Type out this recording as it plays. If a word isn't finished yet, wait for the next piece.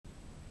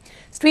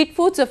Street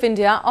foods of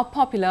India are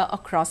popular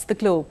across the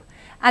globe.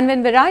 And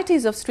when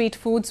varieties of street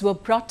foods were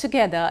brought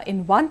together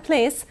in one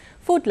place,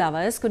 food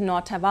lovers could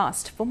not have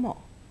asked for more.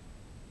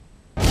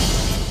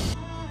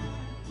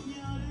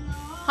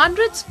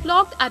 Hundreds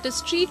flocked at a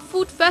street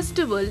food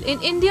festival in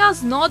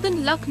India's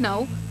northern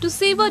Lucknow to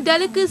savor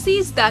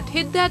delicacies that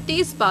hit their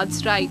taste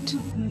buds right.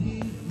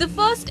 The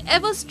first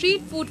ever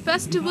street food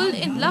festival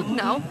in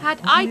Lucknow had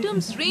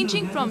items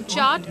ranging from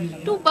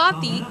chaat to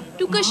bati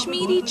to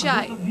Kashmiri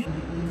chai.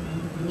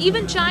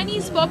 Even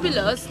Chinese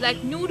populars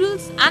like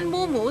noodles and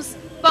momos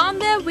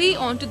found their way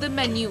onto the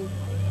menu.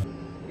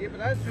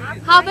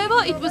 However,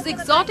 it was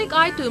exotic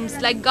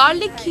items like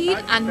garlic kheer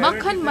and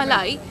makhan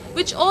malai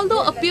which,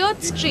 although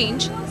appeared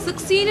strange,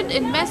 succeeded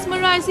in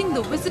mesmerizing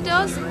the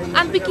visitors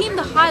and became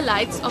the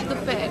highlights of the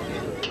fair.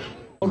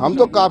 हम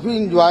तो काफी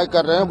enjoy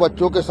कर रहे हैं,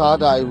 बच्चों के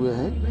साथ आए हुए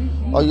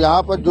हैं और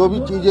यहाँ पर जो भी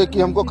चीजें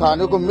कि हमको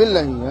खाने को मिल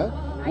रही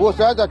हैं वो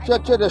शायद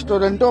अच्छे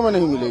रेस्टोरेंटों में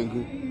नहीं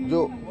मिलेंगी।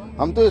 जो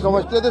हम तो ये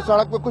समझते थे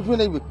सड़क पे कुछ भी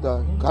नहीं बिकता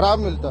है, खराब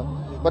मिलता,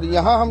 पर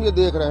यहाँ हम ये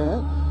देख रहे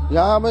हैं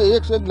यहाँ हमें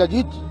एक से एक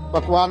लजीज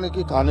पकवान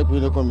की खाने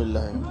पीने को मिल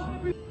रहे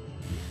हैं।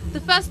 The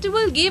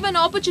festival gave an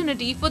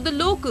opportunity for the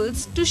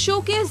locals to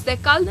showcase their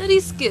culinary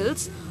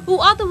skills who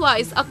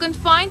otherwise are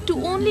confined to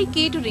only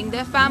catering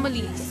their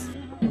families.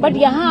 But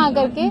यहाँ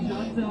आकर के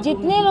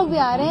जितने लोग भी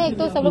आ रहे हैं, एक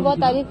तो सब लोग बहुत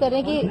तारीफ कर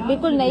रहे हैं कि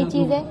बिल्कुल नई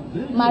चीज है,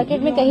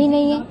 मार्केट में कहीं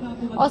नहीं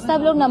है और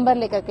सब लोग नंबर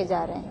लेकर के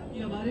जा रहे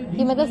हैं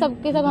कि मतलब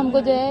सबके सब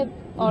हमको जो है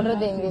ऑर्डर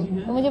देंगे,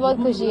 तो मुझे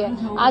बहुत खुशी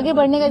है। आगे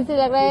बढ़ने का जैसे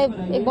लग रहा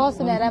है एक बहुत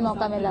सुनहरा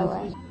मौका मिला हुआ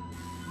है।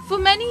 For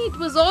many, it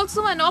was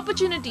also an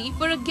opportunity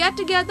for a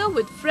get-together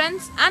with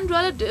friends and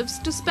relatives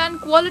to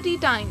spend quality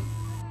time.